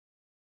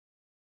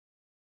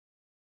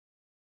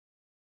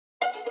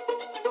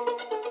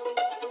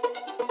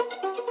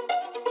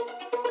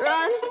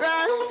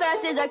run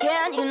fast as I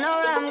can. You know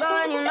where I'm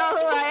going, you know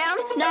who I am.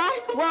 Not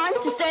one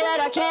to say that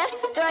I can't.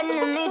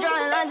 Threatening me,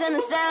 drawing lines in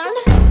the sand.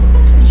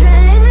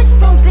 Adrenaline is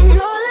pumping,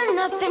 all or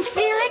nothing,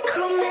 feel it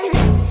coming.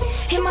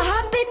 Hear my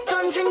heartbeat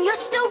thundering, you're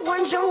still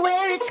wondering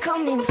where it's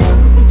coming from.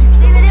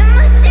 Feel it in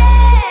my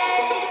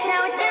chest,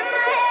 now it's in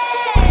my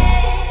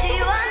head. Do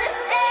you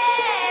understand?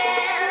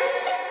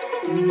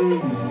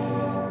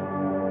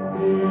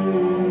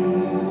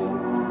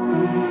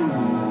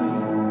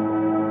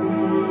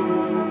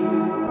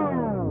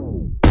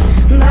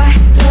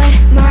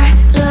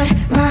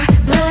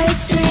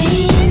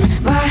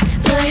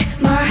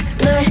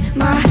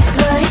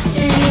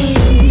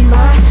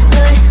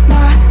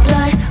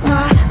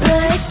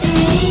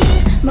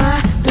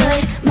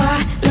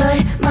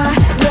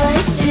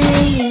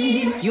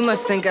 You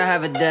must think I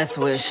have a death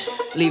wish,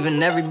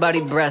 leaving everybody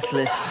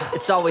breathless.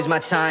 It's always my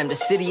time, the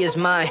city is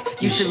mine.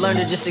 You should learn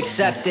to just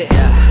accept it.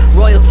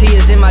 Royalty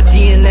is in my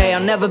DNA,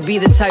 I'll never be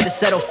the type to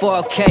settle for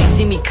okay.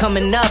 See me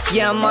coming up,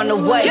 yeah, I'm on the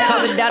way.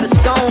 Carved out of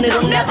stone,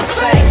 it'll never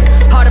fade.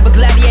 Heart of a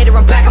gladiator,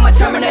 I'm back on my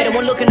Terminator.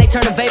 One look and they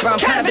turn to vapor, I'm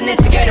kind of an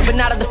instigator. But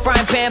not of the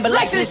frying pan, but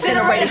life's an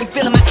incinerator. Be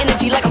feeling my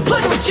energy like I'm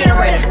plugged to a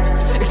generator.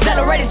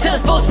 Accelerating till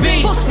it's full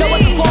speed. No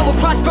other form will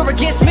prosper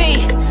against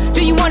me.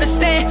 Do you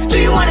understand? Do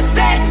you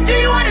understand? Do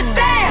you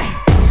understand?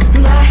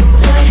 My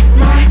bloodstream.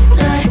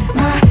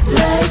 My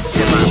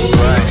bloodstream.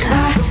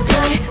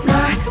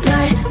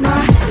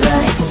 My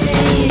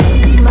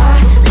bloodstream. My bloodstream.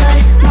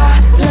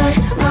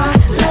 My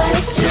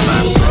bloodstream.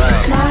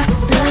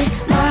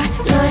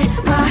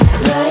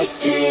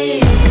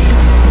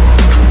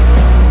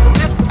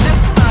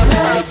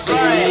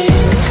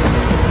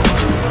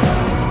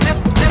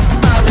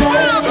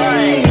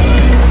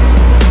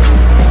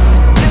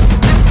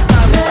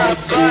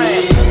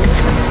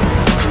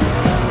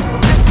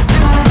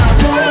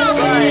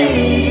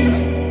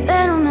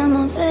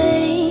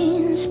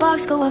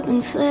 Go up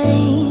in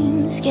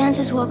flames, can't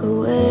just walk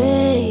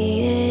away.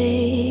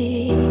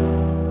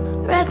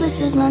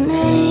 Reckless is my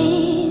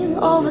name,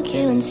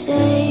 overkill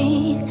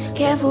insane.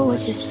 Careful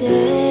what you say.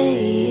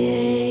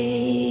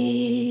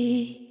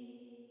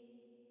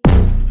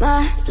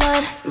 My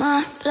blood,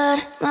 my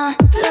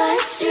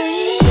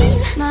bloodstream.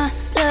 My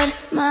blood,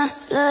 my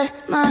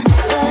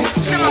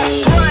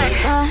bloodstream.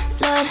 My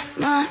blood,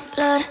 my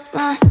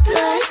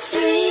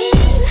bloodstream.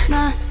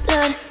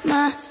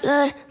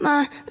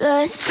 My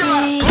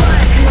bloodstream.